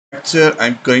Lecture,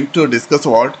 I'm going to discuss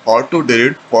about how to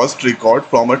delete first record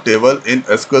from a table in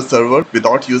SQL Server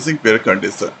without using where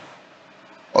condition.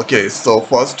 Okay, so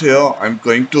first here I'm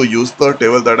going to use the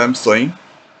table that I'm showing.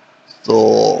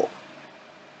 So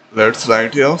let's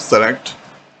write here select,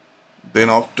 then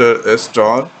after a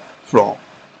star from.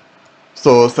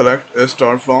 So select a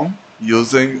star from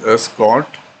using a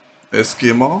Scott a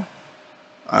schema,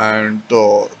 and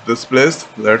this place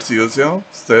let's use here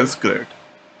sales create.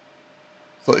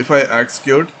 So if I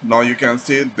execute, now you can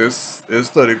see this is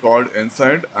the record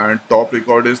inside, and top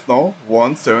record is now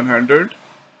 1700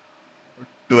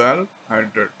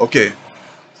 1200. Okay,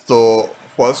 so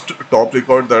first top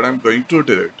record that I'm going to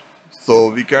delete.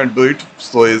 So we can do it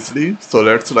so easily. So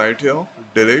let's write here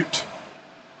delete,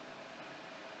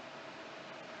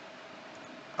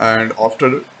 and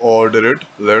after or delete,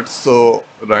 let's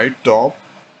write top.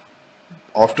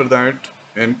 After that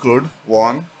include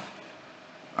one,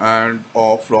 and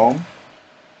from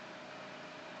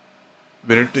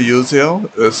we need to use here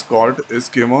is called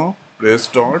schema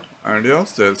restart and your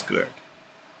sales create.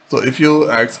 So if you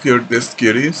execute this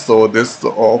query, so this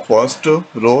first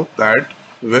row that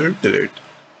will delete.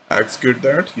 Execute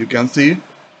that, you can see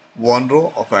one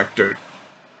row affected.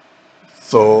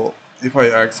 So if I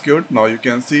execute, now you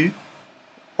can see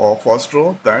first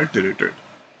row that deleted.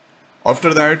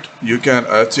 After that, you can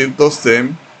achieve the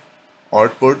same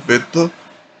output with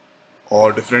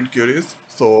or different queries.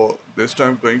 So this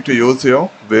time I'm going to use here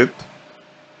with,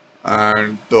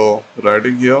 and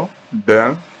writing here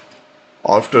then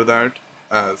after that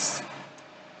as,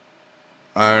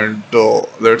 and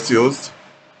let's use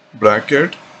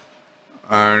bracket,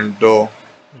 and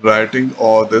writing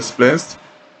this place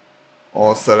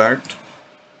or select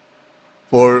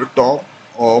for top,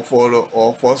 or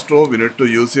for first row we need to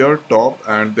use here top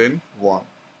and then one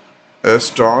a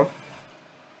star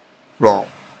from,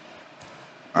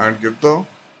 and give the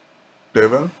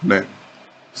table name.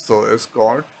 So it's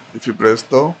called, if you press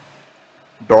the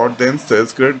dot then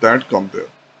sales create that come there.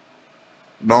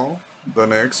 Now the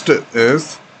next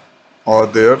is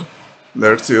there,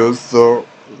 let's use the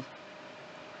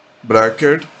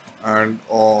bracket, and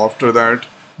after that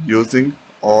using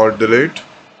or delete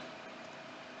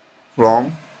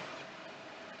from,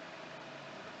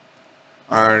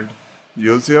 and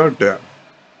use here then.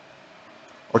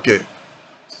 Okay,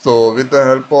 so with the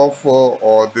help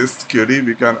of this query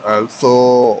we can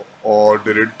also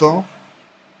delete the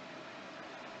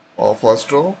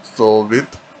first row. So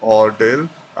with or del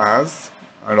as,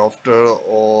 and after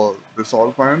this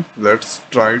all fine, let's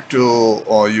try to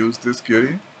use this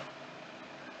query.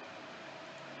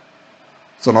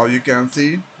 So now you can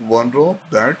see one row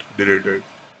that deleted.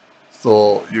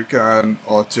 So you can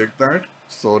check that.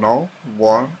 So now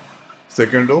one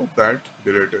second row that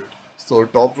deleted. So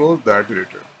top row that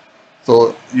deleted.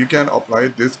 So you can apply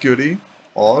this query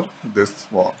or this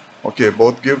one. Okay,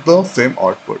 both give the same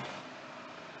output.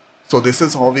 So this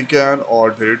is how we can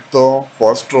delete the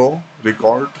first row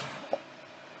record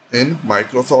in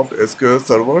Microsoft SQL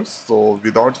Server, so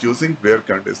without using where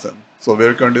condition. So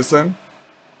where condition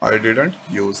I didn't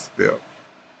use there.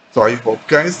 So I hope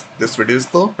guys this video is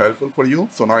helpful for you.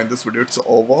 So now in this video it's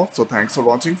over. So thanks for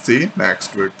watching. See you next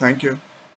video. Thank you.